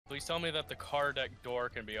Please tell me that the car deck door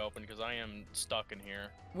can be opened, because I am stuck in here.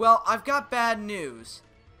 Well, I've got bad news.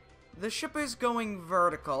 The ship is going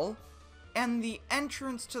vertical, and the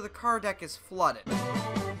entrance to the car deck is flooded.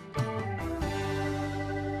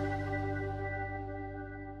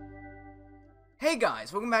 Hey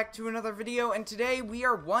guys, welcome back to another video, and today we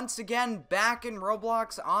are once again back in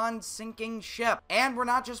Roblox on Sinking Ship. And we're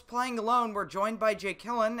not just playing alone, we're joined by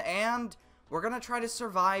Jlkillen, and we're gonna try to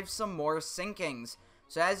survive some more sinkings.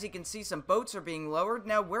 So as you can see, some boats are being lowered.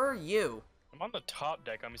 Now, where are you? I'm on the top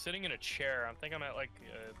deck. I'm sitting in a chair. I think I'm at, like,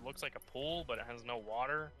 it looks like a pool, but it has no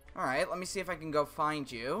water. Alright, let me see if I can go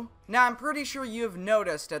find you. Now, I'm pretty sure you've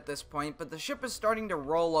noticed at this point, but the ship is starting to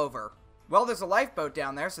roll over. Well, there's a lifeboat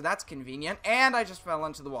down there, so that's convenient. And I just fell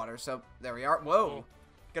into the water, so there we are. Whoa. Oh.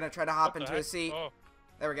 Gonna try to hop into a seat. Oh.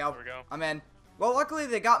 There we go. There we go. I'm in. Well, luckily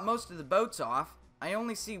they got most of the boats off. I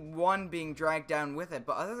only see one being dragged down with it,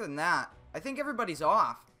 but other than that, I think everybody's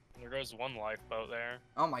off. There goes one lifeboat there.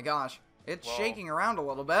 Oh my gosh. It's Whoa. shaking around a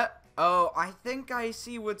little bit. Oh, I think I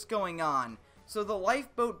see what's going on. So the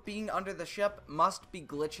lifeboat being under the ship must be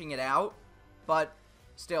glitching it out. But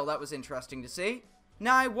still, that was interesting to see.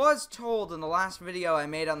 Now, I was told in the last video I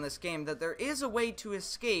made on this game that there is a way to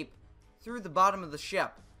escape through the bottom of the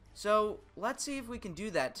ship. So let's see if we can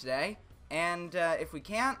do that today. And if we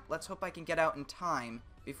can't, let's hope I can get out in time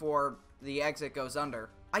before the exit goes under.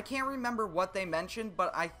 I can't remember what they mentioned, but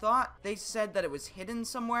I thought they said that it was hidden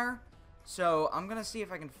somewhere. So I'm gonna see if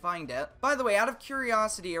I can find it. By the way, out of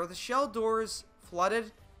curiosity, are the shell doors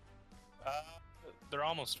flooded? They're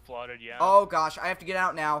almost flooded, yeah. Oh gosh, I have to get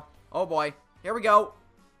out now. Oh boy. Here we go.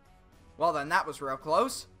 Well then, that was real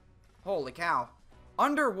close. Holy cow.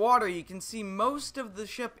 Underwater, you can see most of the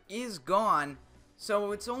ship is gone.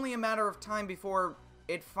 So it's only a matter of time before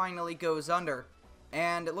it finally goes under.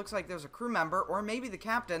 And it looks like there's a crew member, or maybe the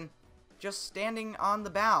captain, just standing on the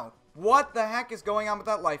bow. What the heck is going on with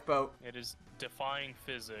that lifeboat? It is defying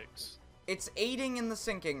physics. It's aiding in the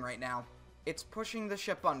sinking right now. It's pushing the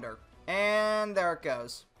ship under. And there it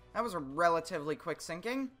goes. That was a relatively quick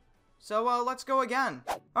sinking. So, let's go again.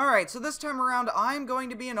 Alright, so this time around, I'm going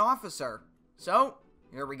to be an officer. So,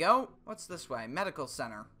 here we go. What's this way? Medical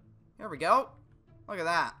center. Here we go. Look at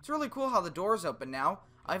that. It's really cool how the doors open now.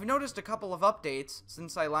 I've noticed a couple of updates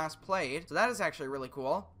since I last played, so that is actually really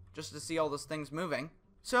cool, just to see all those things moving.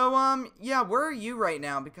 So, yeah, where are you right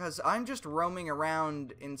now? Because I'm just roaming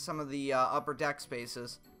around in some of the, upper deck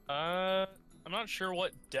spaces. I'm not sure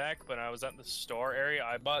what deck, but I was at the store area.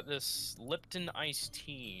 I bought this Lipton iced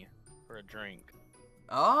tea for a drink.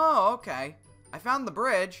 Oh, okay. I found the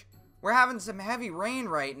bridge. We're having some heavy rain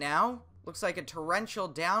right now. Looks like a torrential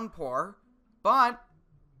downpour, but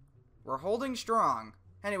we're holding strong.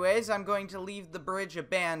 Anyways, I'm going to leave the bridge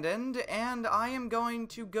abandoned, and I am going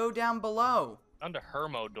to go down below. Found a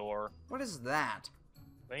Hermo door. What is that?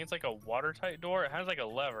 I think it's like a watertight door. It has like a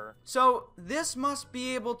lever. So, this must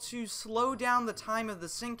be able to slow down the time of the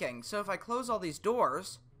sinking. So if I close all these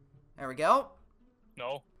doors, there we go.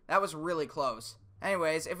 No. That was really close.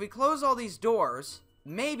 Anyways, if we close all these doors,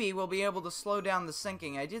 maybe we'll be able to slow down the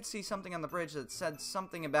sinking. I did see something on the bridge that said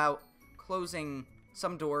something about closing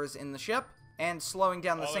some doors in the ship and slowing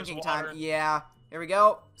down the sinking time. Yeah, here we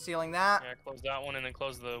go. Sealing that. Yeah, close that one and then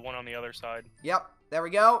close the one on the other side. Yep, there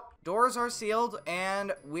we go. Doors are sealed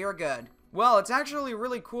and we're good. Well, it's actually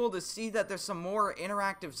really cool to see that there's some more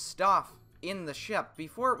interactive stuff in the ship.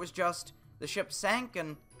 Before it was just the ship sank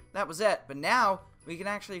and that was it. But now we can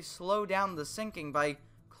actually slow down the sinking by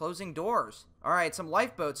closing doors. Alright, some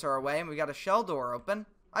lifeboats are away and we got a shell door open.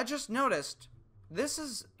 I just noticed this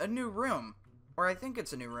is a new room. Or I think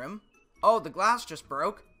it's a new room. Oh, the glass just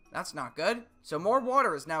broke. That's not good. So more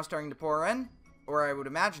water is now starting to pour in. Or I would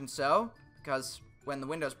imagine so. Because when the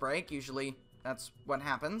windows break, usually that's what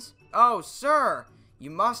happens. Oh, sir!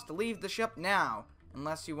 You must leave the ship now.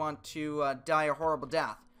 Unless you want to die a horrible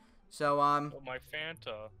death. So, Oh, my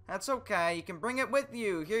Fanta. that's okay. You can bring it with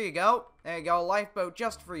you. Here you go. There you go. A lifeboat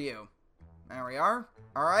just for you. There we are.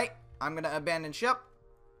 Alright. I'm gonna abandon ship.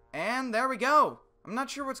 And there we go. I'm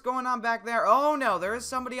not sure what's going on back there. Oh, no. There is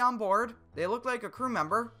somebody on board. They look like a crew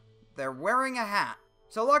member. They're wearing a hat.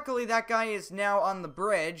 So, luckily, that guy is now on the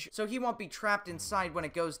bridge, so he won't be trapped inside when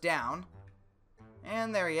it goes down.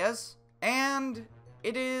 And there he is. And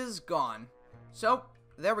it is gone. So,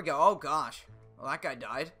 there we go. Oh, gosh. Well, that guy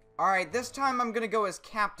died. Alright, this time I'm gonna go as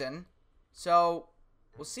captain. So,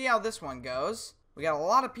 we'll see how this one goes. We got a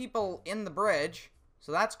lot of people in the bridge,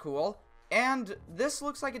 so that's cool. And this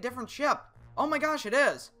looks like a different ship. Oh my gosh, it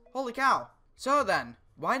is. Holy cow. So then,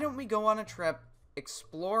 why don't we go on a trip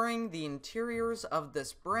exploring the interiors of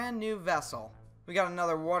this brand new vessel? We got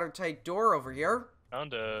another watertight door over here.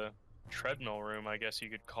 Found a treadmill room, I guess you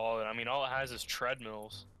could call it. I mean, all it has is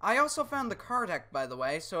treadmills. I also found the car deck, by the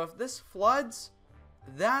way, so if this floods,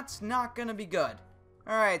 that's not gonna be good.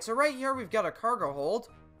 Alright, so right here we've got a cargo hold.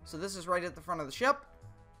 So this is right at the front of the ship.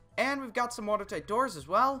 And we've got some watertight doors as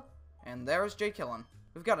well. And there's Jlkillen.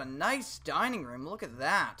 We've got a nice dining room, look at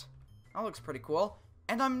that. That looks pretty cool.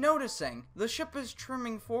 And I'm noticing the ship is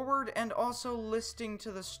trimming forward and also listing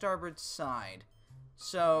to the starboard side.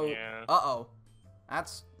 So, Yeah. uh-oh.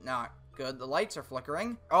 That's not good. The lights are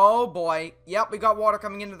flickering. Oh boy. Yep, we got water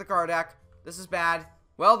coming into the car deck. This is bad.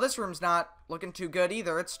 Well, this room's not looking too good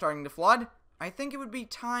either. It's starting to flood. I think it would be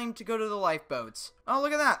time to go to the lifeboats. Oh,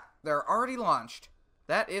 look at that. They're already launched.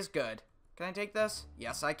 That is good. Can I take this?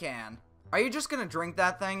 Yes, I can. Are you just gonna drink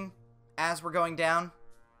that thing as we're going down?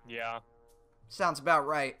 Yeah. Sounds about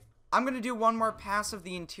right. I'm gonna do one more pass of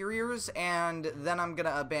the interiors, and then I'm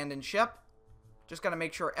gonna abandon ship. Just gotta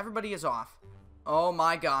make sure everybody is off. Oh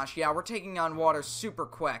my gosh, yeah, we're taking on water super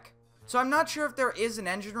quick. So I'm not sure if there is an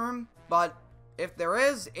engine room, but if there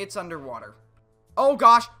is, it's underwater. Oh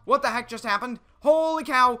gosh, what the heck just happened? Holy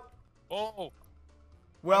cow! Oh.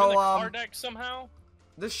 Well, I'm in the car deck somehow.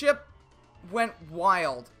 the ship went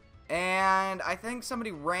wild, and I think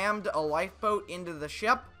somebody rammed a lifeboat into the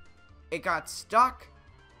ship. It got stuck,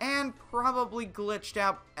 and probably glitched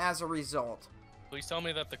out as a result. Please tell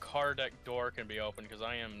me that the car deck door can be opened, because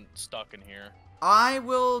I am stuck in here. I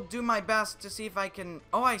will do my best to see if I can...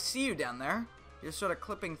 Oh, I see you down there. You're sort of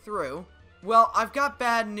clipping through. Well, I've got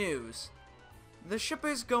bad news. The ship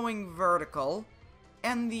is going vertical,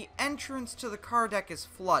 and the entrance to the car deck is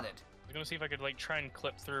flooded. I was gonna see if I could like try and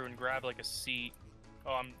clip through and grab like a seat.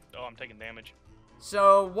 Oh, I'm taking damage.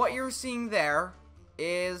 So what you're seeing there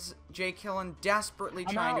is Jlkillen desperately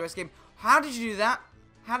trying to escape. How did you do that?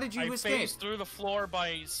 How did you escape? I phased through the floor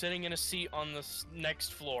by sitting in a seat on the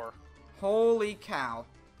next floor. Holy cow.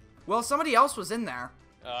 Well, somebody else was in there.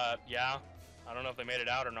 Yeah. I don't know if they made it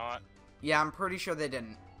out or not. Yeah, I'm pretty sure they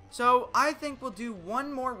didn't. So I think we'll do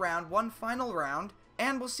one more round, one final round,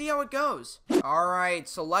 and we'll see how it goes. Alright,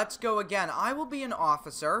 so let's go again. I will be an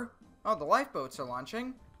officer. Oh, the lifeboats are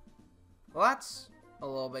launching. Well, that's a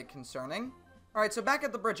little bit concerning. Alright, so back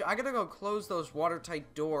at the bridge, I gotta go close those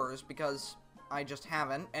watertight doors because I just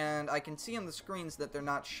haven't, and I can see on the screens that they're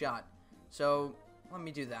not shut. So, let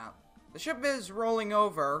me do that. The ship is rolling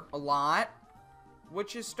over a lot,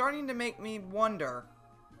 which is starting to make me wonder,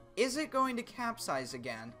 is it going to capsize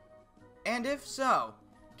again? And if so,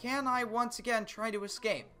 can I once again try to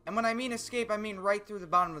escape? And when I mean escape, I mean right through the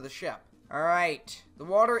bottom of the ship. Alright, the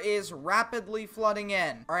water is rapidly flooding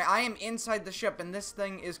in. Alright, I am inside the ship and this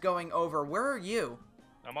thing is going over. Where are you?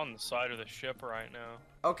 I'm on the side of the ship right now.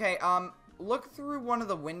 Okay, look through one of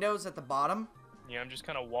the windows at the bottom. Yeah, I'm just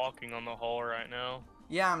kind of walking on the hull right now.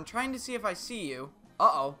 Yeah, I'm trying to see if I see you.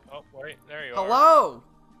 Uh-oh. Oh, wait, there you are. Hello!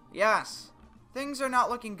 Yes. Things are not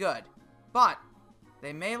looking good. But,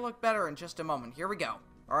 they may look better in just a moment. Here we go.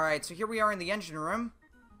 Alright, so here we are in the engine room.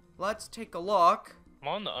 Let's take a look. I'm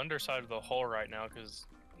on the underside of the hull right now because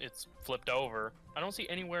it's flipped over. I don't see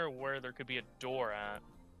anywhere where there could be a door at.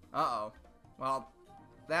 Uh-oh. Well,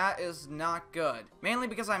 that is not good. Mainly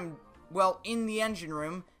because I'm, well, in the engine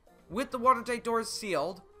room with the watertight doors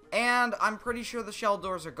sealed, and I'm pretty sure the shell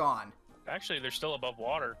doors are gone. Actually, they're still above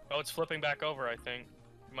water. Oh, it's flipping back over, I think.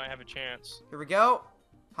 You might have a chance. Here we go.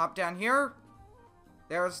 Hop down here.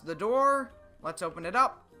 There's the door. Let's open it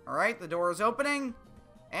up. Alright, the door is opening.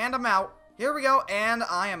 And I'm out. Here we go, and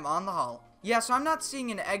I am on the hull. Yeah, so I'm not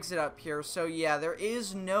seeing an exit up here, so yeah, there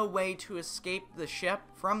is no way to escape the ship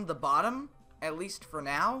from the bottom, at least for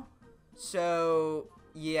now. So,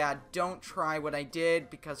 yeah, don't try what I did,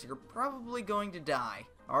 because you're probably going to die.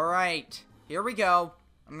 Alright, here we go.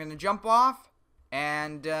 I'm gonna jump off,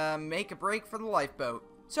 and make a break for the lifeboat.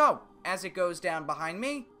 So, as it goes down behind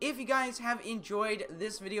me, if you guys have enjoyed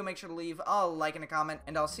this video, make sure to leave a like and a comment,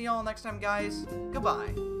 and I'll see you all next time, guys.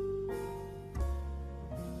 Goodbye.